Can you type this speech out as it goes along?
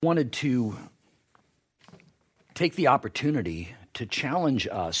Wanted to take the opportunity to challenge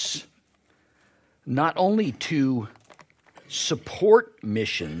us not only to support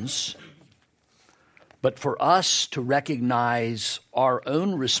missions, but for us to recognize our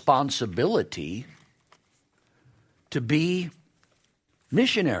own responsibility to be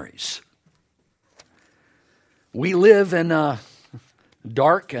missionaries. We live in a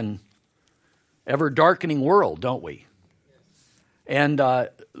dark and ever-darkening world, don't we? And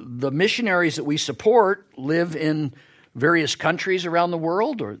the missionaries that we support live in various countries around the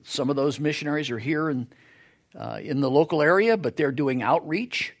world, or some of those missionaries are here in the local area, but they're doing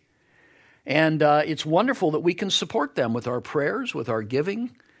outreach. And it's wonderful that we can support them with our prayers, with our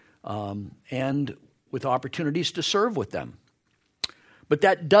giving, and with opportunities to serve with them. But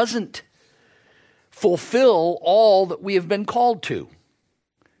that doesn't fulfill all that we have been called to.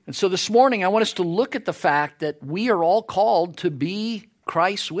 And so this morning, I want us to look at the fact that we are all called to be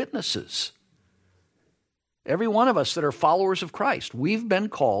Christ's witnesses. Every one of us that are followers of Christ, we've been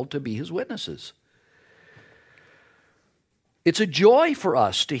called to be his witnesses. It's a joy for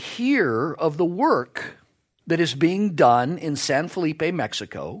us to hear of the work that is being done in San Felipe,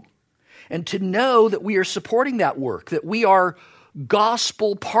 Mexico, and to know that we are supporting that work, that we are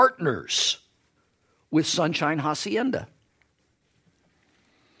gospel partners with Sunshine Hacienda.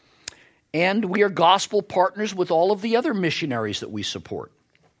 And we are gospel partners with all of the other missionaries that we support.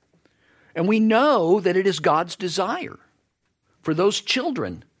 And we know that it is God's desire for those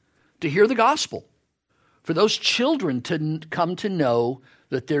children to hear the gospel, for those children to come to know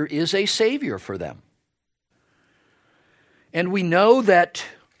that there is a Savior for them. And we know that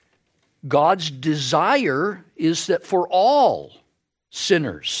God's desire is that for all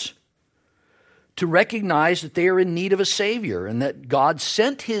sinners to recognize that they are in need of a Savior and that God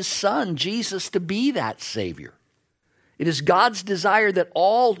sent his Son, Jesus, to be that Savior. It is God's desire that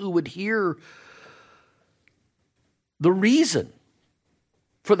all who would hear the reason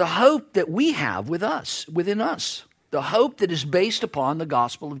for the hope that we have within us, the hope that is based upon the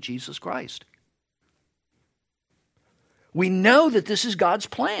gospel of Jesus Christ. We know that this is God's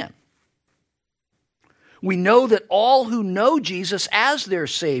plan. We know that all who know Jesus as their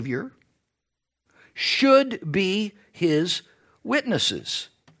Savior should be his witnesses.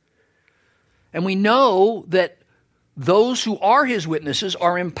 And we know that those who are his witnesses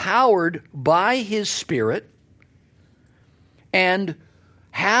are empowered by his Spirit and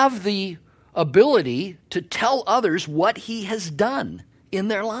have the ability to tell others what he has done in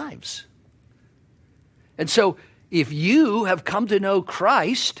their lives. And so, if you have come to know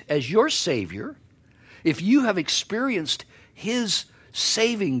Christ as your Savior, if you have experienced his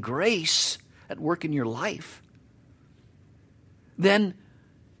saving grace at work in your life, then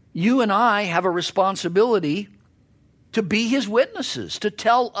you and I have a responsibility to be his witnesses, to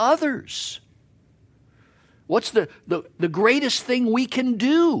tell others. What's the greatest thing we can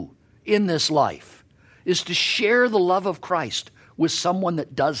do in this life is to share the love of Christ with someone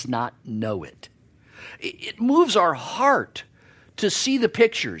that does not know it. It moves our heart to see the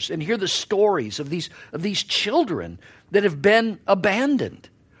pictures and hear the stories of these children that have been abandoned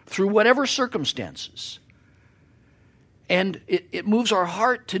through whatever circumstances. And it moves our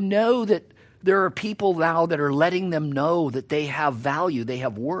heart to know that there are people now that are letting them know that they have value, they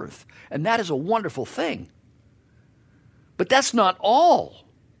have worth. And that is a wonderful thing. But that's not all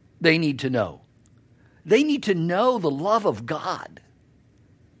they need to know. They need to know the love of God.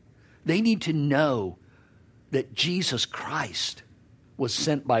 They need to know that Jesus Christ was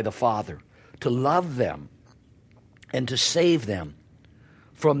sent by the Father to love them and to save them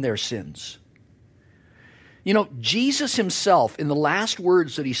from their sins. You know, Jesus himself, in the last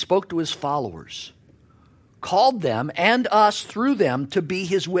words that he spoke to his followers, called them and us through them to be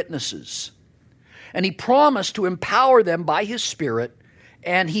his witnesses. And he promised to empower them by his Spirit,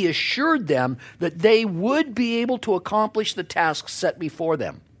 and he assured them that they would be able to accomplish the tasks set before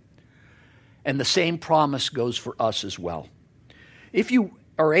them. And the same promise goes for us as well. If you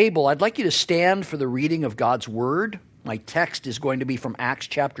are able, I'd like you to stand for the reading of God's Word. My text is going to be from Acts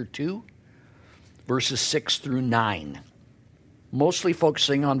chapter 2, verses 6 through 9, mostly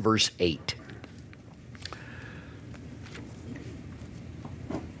focusing on verse 8.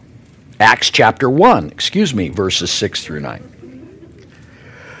 Acts chapter 1, verses 6 through 9.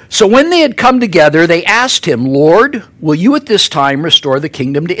 So when they had come together, they asked him, "Lord, will you at this time restore the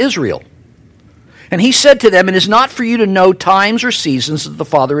kingdom to Israel?" And he said to them, "It is not for you to know times or seasons that the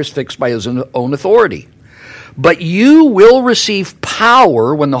Father has fixed by his own authority. But you will receive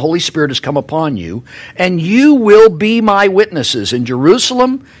power when the Holy Spirit has come upon you, and you will be my witnesses in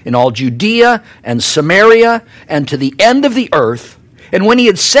Jerusalem, in all Judea and Samaria, and to the end of the earth." And when he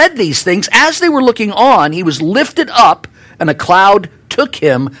had said these things, as they were looking on, he was lifted up, and a cloud took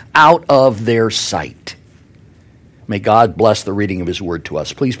him out of their sight. May God bless the reading of his word to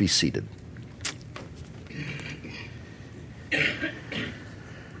us. Please be seated.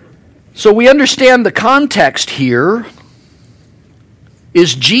 So we understand the context here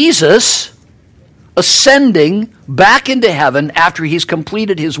is Jesus ascending back into heaven after he's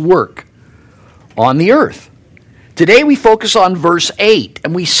completed his work on the earth. Today we focus on verse 8,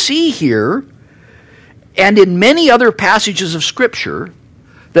 and we see here, and in many other passages of Scripture,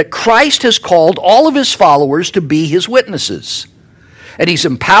 that Christ has called all of his followers to be his witnesses. And he's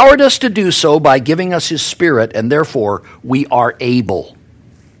empowered us to do so by giving us his Spirit, and therefore we are able.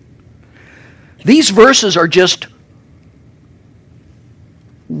 These verses are just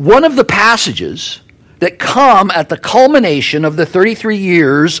one of the passages that come at the culmination of the 33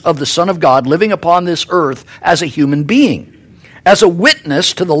 years of the Son of God living upon this earth as a human being, as a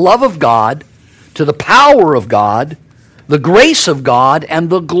witness to the love of God, to the power of God, the grace of God, and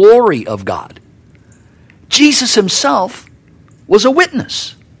the glory of God. Jesus himself was a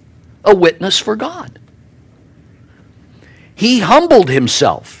witness for God. He humbled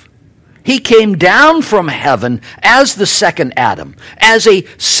himself. He came down from heaven as the second Adam, as a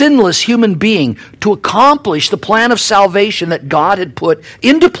sinless human being, to accomplish the plan of salvation that God had put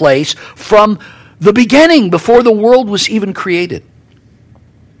into place from the beginning, before the world was even created.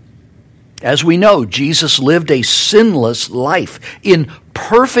 As we know, Jesus lived a sinless life in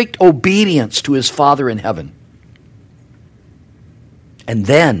perfect obedience to his Father in heaven. And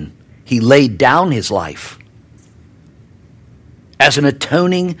then he laid down his life as an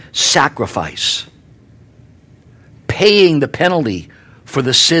atoning sacrifice, paying the penalty for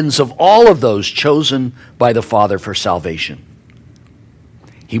the sins of all of those chosen by the Father for salvation.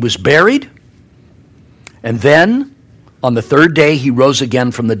 He was buried, and then on the third day he rose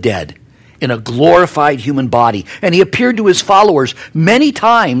again from the dead in a glorified human body. And he appeared to his followers many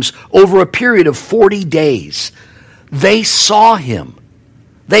times over a period of 40 days. They saw him.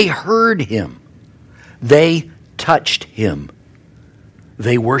 They heard him. They touched him.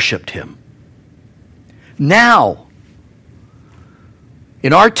 They worshiped him. Now,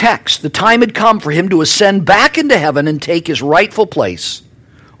 in our text, the time had come for him to ascend back into heaven and take his rightful place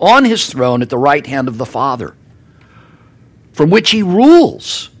on his throne at the right hand of the Father, from which he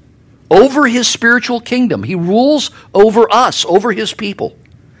rules over his spiritual kingdom. He rules over us, over his people,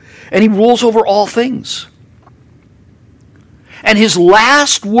 and he rules over all things. And his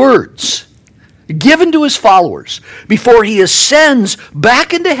last words given to his followers before he ascends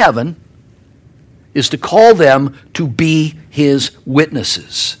back into heaven is to call them to be his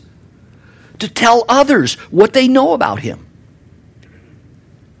witnesses, to tell others what they know about him.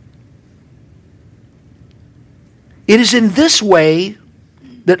 It is in this way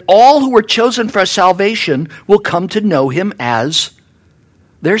that all who are chosen for salvation will come to know him as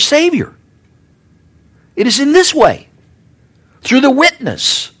their Savior. It is in this way, through the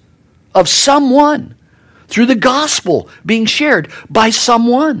witness of someone, through the gospel being shared by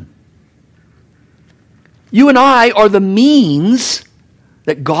someone. You and I are the means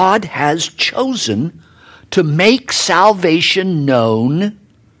that God has chosen to make salvation known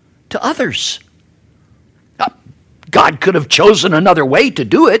to others. Now, God could have chosen another way to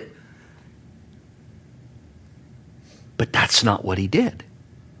do it, but that's not what he did.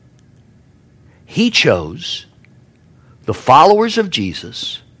 He chose the followers of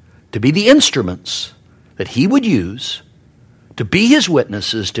Jesus to be the instruments that he would use to be his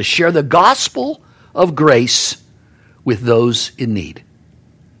witnesses, to share the gospel of grace with those in need.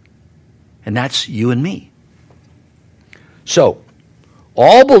 And that's you and me. So,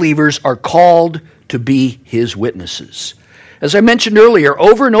 all believers are called to be his witnesses. As I mentioned earlier,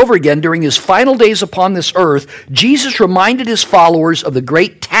 over and over again during his final days upon this earth, Jesus reminded his followers of the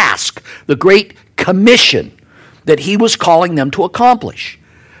great task, the great commission that he was calling them to accomplish.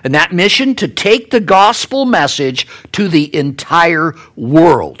 And that mission, to take the gospel message to the entire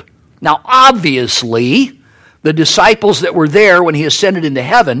world. Now, obviously, the disciples that were there when he ascended into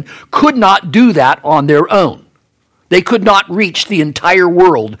heaven could not do that on their own. They could not reach the entire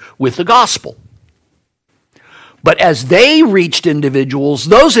world with the gospel. But as they reached individuals,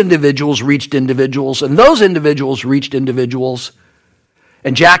 those individuals reached individuals, and those individuals reached individuals.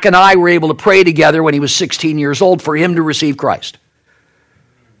 And Jack and I were able to pray together when he was 16 years old for him to receive Christ.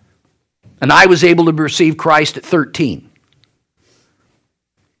 And I was able to receive Christ at 13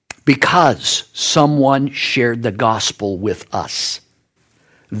 because someone shared the gospel with us.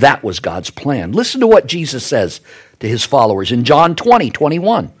 That was God's plan. Listen to what Jesus says to his followers in John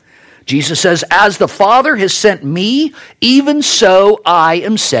 20:21. Jesus says, as the Father has sent me, even so I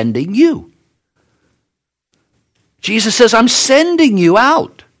am sending you. Jesus says, I'm sending you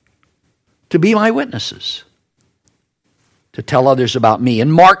out to be my witnesses, to tell others about me.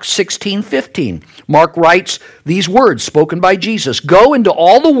 In Mark 16:15, Mark writes these words spoken by Jesus, go into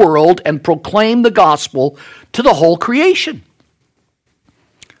all the world and proclaim the gospel to the whole creation.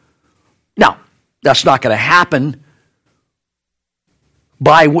 Now, that's not going to happen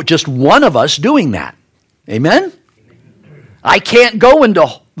by just one of us doing that. Amen? I can't go into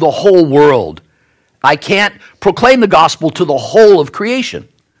the whole world. I can't proclaim the gospel to the whole of creation.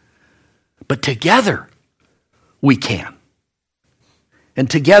 But together, we can. And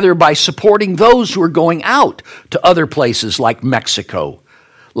together, by supporting those who are going out to other places like Mexico,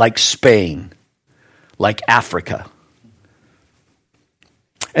 like Spain, like Africa.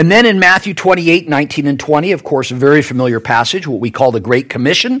 And then in Matthew 28:19 and 20, of course, a very familiar passage, what we call the Great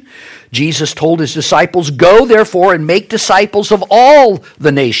Commission. Jesus told his disciples, go therefore and make disciples of all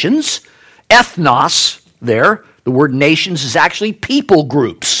the nations. Ethnos there, the word nations is actually people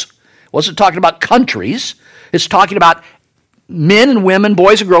groups. It wasn't talking about countries. It's talking about men and women,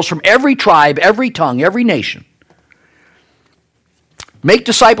 boys and girls from every tribe, every tongue, every nation. Make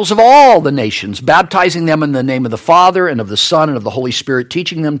disciples of all the nations, baptizing them in the name of the Father and of the Son and of the Holy Spirit,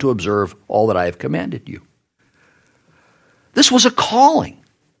 teaching them to observe all that I have commanded you. This was a calling.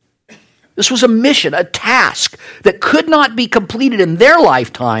 This was a mission, a task that could not be completed in their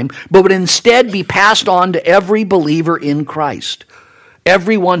lifetime, but would instead be passed on to every believer in Christ,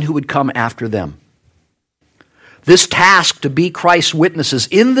 everyone who would come after them. This task to be Christ's witnesses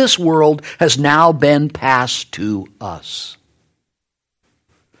in this world has now been passed to us.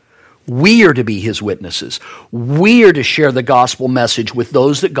 We are to be his witnesses. We are to share the gospel message with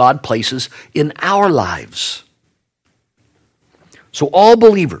those that God places in our lives. So all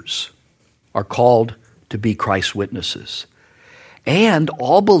believers are called to be Christ's witnesses. And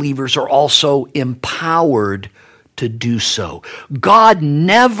all believers are also empowered to do so. God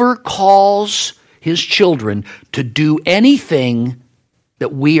never calls his children to do anything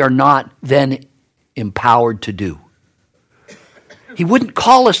that we are not then empowered to do. He wouldn't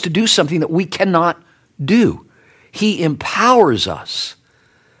call us to do something that we cannot do. He empowers us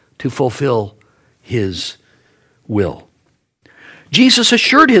to fulfill his will. Jesus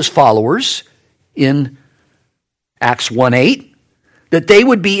assured his followers in Acts 1:8 that they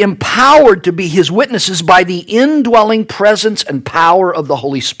would be empowered to be his witnesses by the indwelling presence and power of the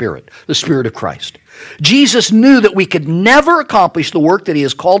Holy Spirit, the Spirit of Christ. Jesus knew that we could never accomplish the work that he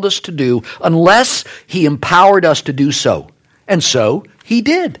has called us to do unless he empowered us to do so. And so he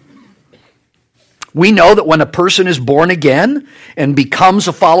did. We know that when a person is born again and becomes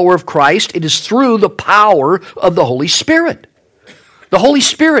a follower of Christ, it is through the power of the Holy Spirit. The Holy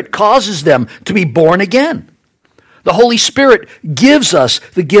Spirit causes them to be born again. The Holy Spirit gives us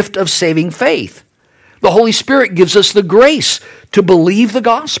the gift of saving faith. The Holy Spirit gives us the grace to believe the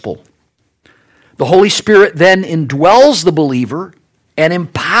gospel. The Holy Spirit then indwells the believer and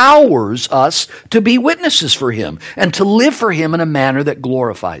empowers us to be witnesses for him and to live for him in a manner that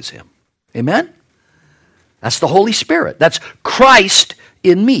glorifies him. Amen? That's the Holy Spirit. That's Christ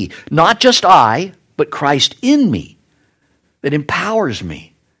in me. Not just I, but Christ in me that empowers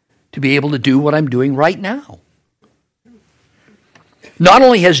me to be able to do what I'm doing right now. Not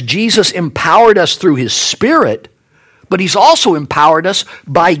only has Jesus empowered us through his Spirit, but he's also empowered us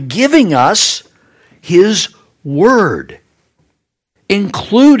by giving us his word,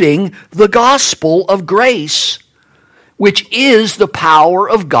 including the gospel of grace, which is the power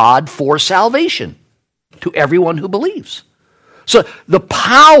of God for salvation to everyone who believes. So the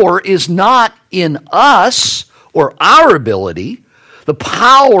power is not in us or our ability. The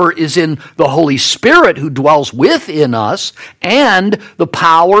power is in the Holy Spirit who dwells within us, and the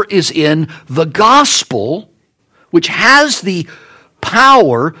power is in the gospel, which has the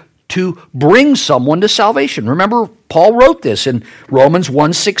power to bring someone to salvation. Remember, Paul wrote this in Romans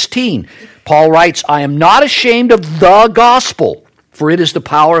 1:16. Paul writes, I am not ashamed of the gospel, for it is the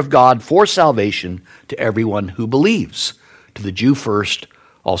power of God for salvation to everyone who believes, to the Jew first,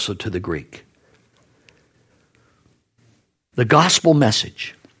 also to the Greek. The gospel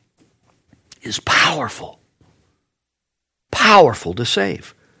message is powerful, powerful to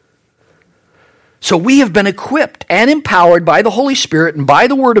save. So we have been equipped and empowered by the Holy Spirit and by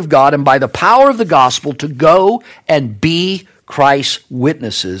the Word of God and by the power of the gospel to go and be Christ's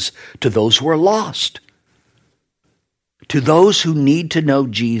witnesses to those who are lost, to those who need to know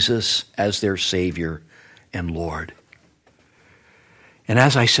Jesus as their Savior and Lord. And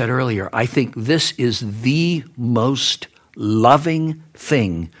as I said earlier, I think this is the most loving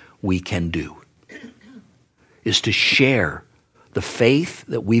thing we can do is to share the faith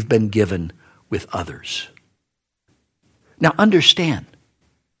that we've been given with others. Now understand,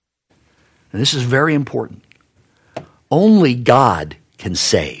 and this is very important, only God can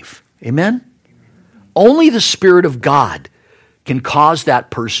save. Amen? Only the Spirit of God can cause that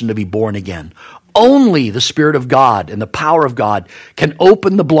person to be born again. Only the Spirit of God and the power of God can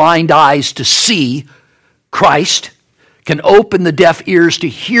open the blind eyes to see Christ, can open the deaf ears to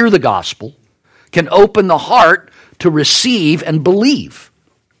hear the gospel, can open the heart to receive and believe.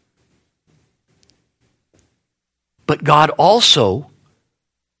 But God also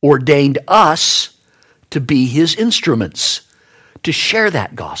ordained us to be His instruments, to share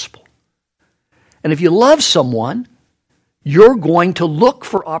that gospel. And if you love someone, you're going to look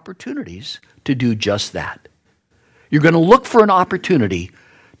for opportunities to do just that. You're going to look for an opportunity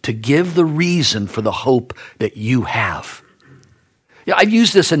to give the reason for the hope that you have. Yeah, I've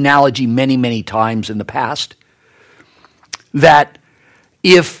used this analogy many, many times in the past, that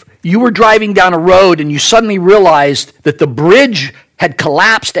if you were driving down a road and you suddenly realized that the bridge had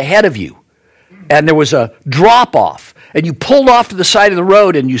collapsed ahead of you and there was a drop-off, and you pulled off to the side of the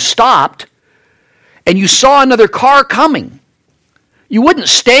road and you stopped, and you saw another car coming, you wouldn't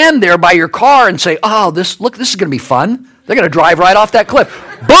stand there by your car and say, oh, this is going to be fun. They're going to drive right off that cliff.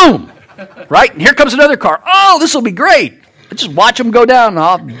 Boom! Right? And here comes another car. Oh, this will be great. Just watch them go down and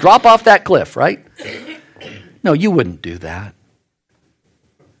I'll drop off that cliff, right? No, you wouldn't do that.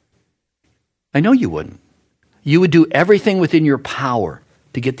 I know you wouldn't. You would do everything within your power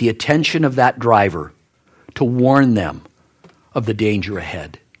to get the attention of that driver, to warn them of the danger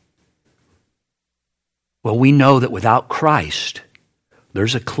ahead. Well, we know that without Christ,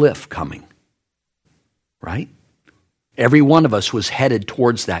 there's a cliff coming, right? Every one of us was headed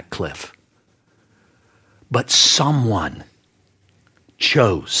towards that cliff. But someone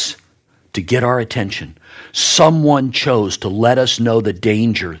chose to get our attention. Someone chose to let us know the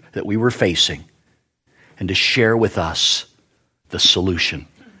danger that we were facing and to share with us the solution,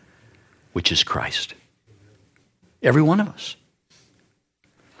 which is Christ. Every one of us.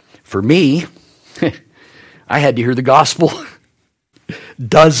 For me, I had to hear the gospel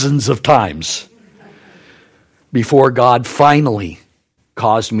dozens of times before God finally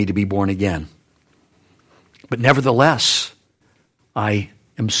caused me to be born again. But nevertheless, I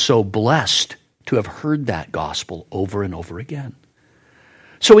am so blessed to have heard that gospel over and over again.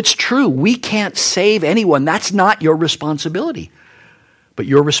 So it's true, we can't save anyone. That's not your responsibility. But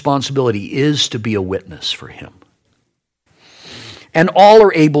your responsibility is to be a witness for Him. And all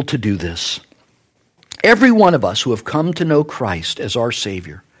are able to do this. Every one of us who have come to know Christ as our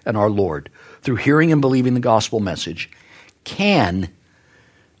Savior and our Lord through hearing and believing the gospel message can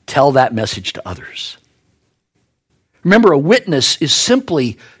tell that message to others. Remember, a witness is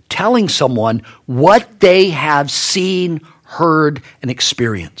simply telling someone what they have seen, heard, and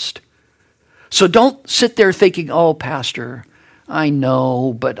experienced. So don't sit there thinking, oh, Pastor, I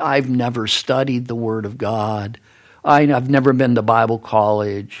know, but I've never studied the Word of God. I've never been to Bible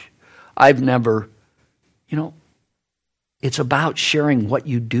college. I've never, it's about sharing what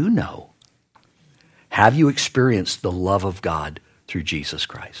you do know. Have you experienced the love of God through Jesus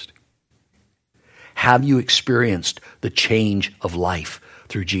Christ? Have you experienced the change of life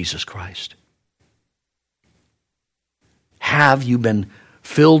through Jesus Christ? Have you been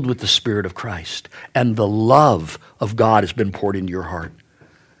filled with the Spirit of Christ and the love of God has been poured into your heart?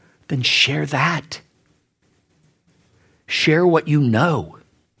 Then share that. Share what you know.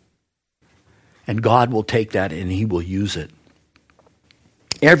 And God will take that and He will use it.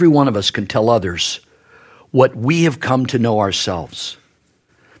 Every one of us can tell others what we have come to know ourselves.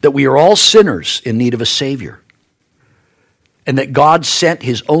 That we are all sinners in need of a Savior. And that God sent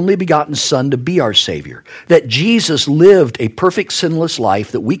His only begotten Son to be our Savior. That Jesus lived a perfect sinless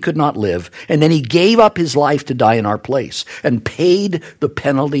life that we could not live. And then He gave up His life to die in our place. And paid the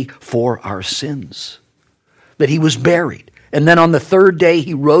penalty for our sins. That He was buried. And then on the third day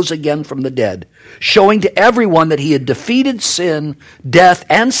He rose again from the dead. Showing to everyone that He had defeated sin, death,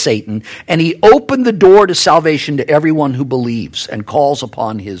 and Satan. And He opened the door to salvation to everyone who believes and calls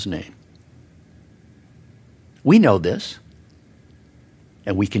upon His name. We know this.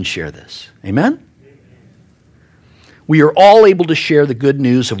 And we can share this. Amen? We are all able to share the good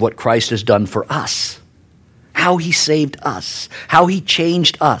news of what Christ has done for us. How He saved us. How He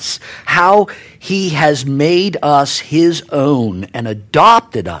changed us. How He has made us His own and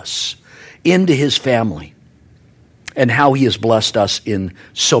adopted us into His family. And how He has blessed us in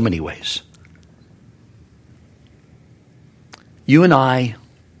so many ways. You and I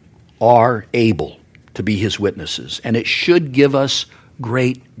are able to be His witnesses. And it should give us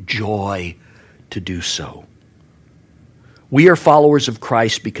great joy to do so. We are followers of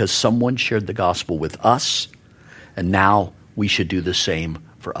Christ because someone shared the gospel with us, and now we should do the same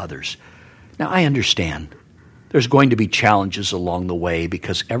for others. Now, I understand there's going to be challenges along the way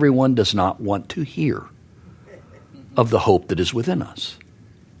because everyone does not want to hear of the hope that is within us.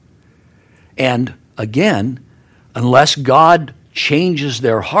 And again, unless God changes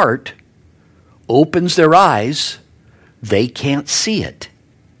their heart, opens their eyes, they can't see it.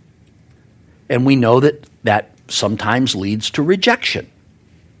 And we know that that sometimes leads to rejection.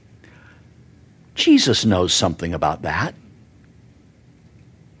 Jesus knows something about that.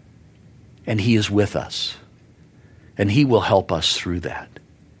 And he is with us. And he will help us through that.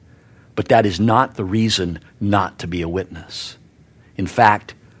 But that is not the reason not to be a witness. In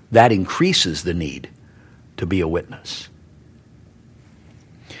fact, that increases the need to be a witness.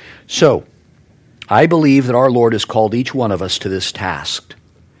 So, I believe that our Lord has called each one of us to this task.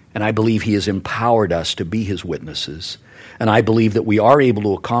 And I believe he has empowered us to be his witnesses. And I believe that we are able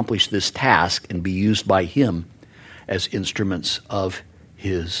to accomplish this task and be used by him as instruments of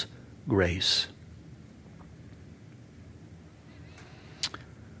his grace.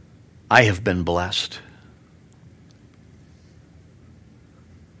 I have been blessed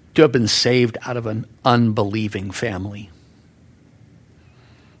to have been saved out of an unbelieving family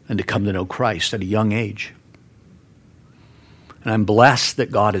and to come to know Christ at a young age. And I'm blessed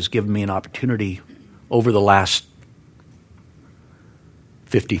that God has given me an opportunity over the last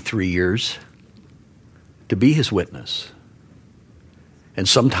 53 years to be his witness. And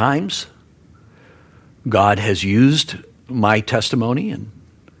sometimes God has used my testimony and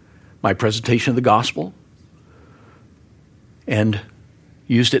my presentation of the gospel and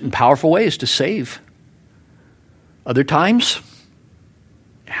used it in powerful ways to save. Other times,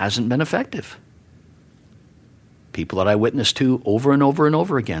 it hasn't been effective. People that I witnessed to over and over and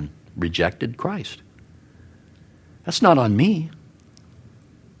over again rejected Christ. That's not on me.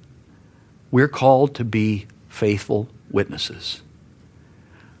 We're called to be faithful witnesses.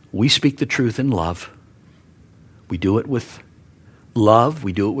 We speak the truth in love. We do it with love.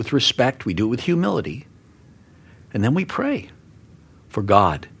 We do it with respect. We do it with humility. And then we pray for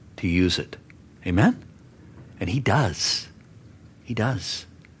God to use it. Amen? And he does. He does.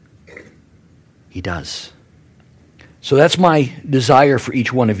 He does. So that's my desire for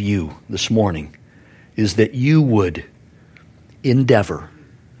each one of you this morning, is that you would endeavor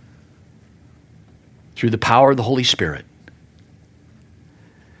through the power of the Holy Spirit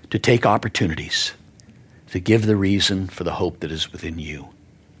to take opportunities to give the reason for the hope that is within you,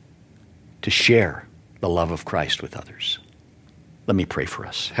 to share the love of Christ with others. Let me pray for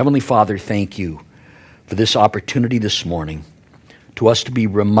us. Heavenly Father, thank you for this opportunity this morning to us to be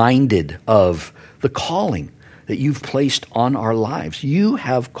reminded of the calling that you've placed on our lives. You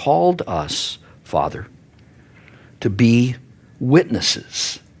have called us, Father, to be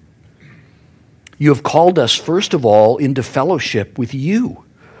witnesses. You have called us, first of all, into fellowship with you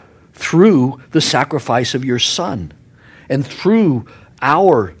through the sacrifice of your Son and through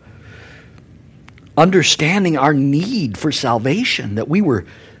our understanding our need for salvation, that we were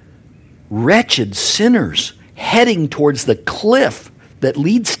wretched sinners heading towards the cliff that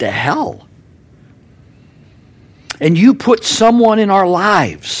leads to hell. And you put someone in our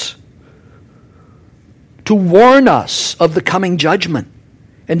lives to warn us of the coming judgment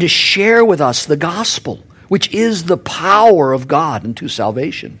and to share with us the gospel, which is the power of God unto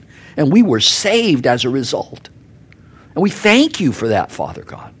salvation. And we were saved as a result. And we thank you for that, Father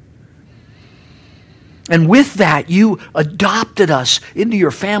God. And with that, you adopted us into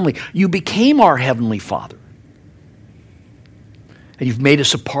your family. You became our Heavenly Father. And you've made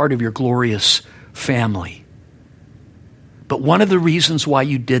us a part of your glorious family. But one of the reasons why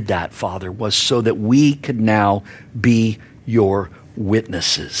you did that, Father, was so that we could now be your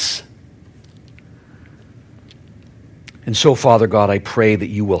witnesses. And so, Father God, I pray that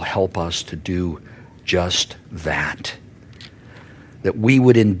you will help us to do just that. That we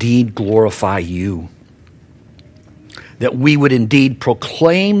would indeed glorify you. That we would indeed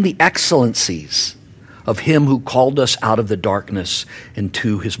proclaim the excellencies of him who called us out of the darkness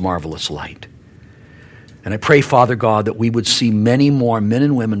into his marvelous light. And I pray, Father God, that we would see many more men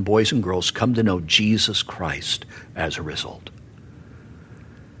and women, boys and girls, come to know Jesus Christ as a result.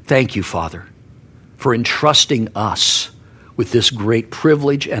 Thank you, Father, for entrusting us with this great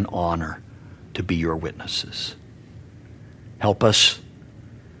privilege and honor to be your witnesses. Help us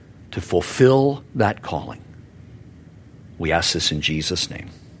to fulfill that calling. We ask this in Jesus' name.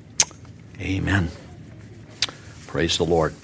 Amen. Praise the Lord.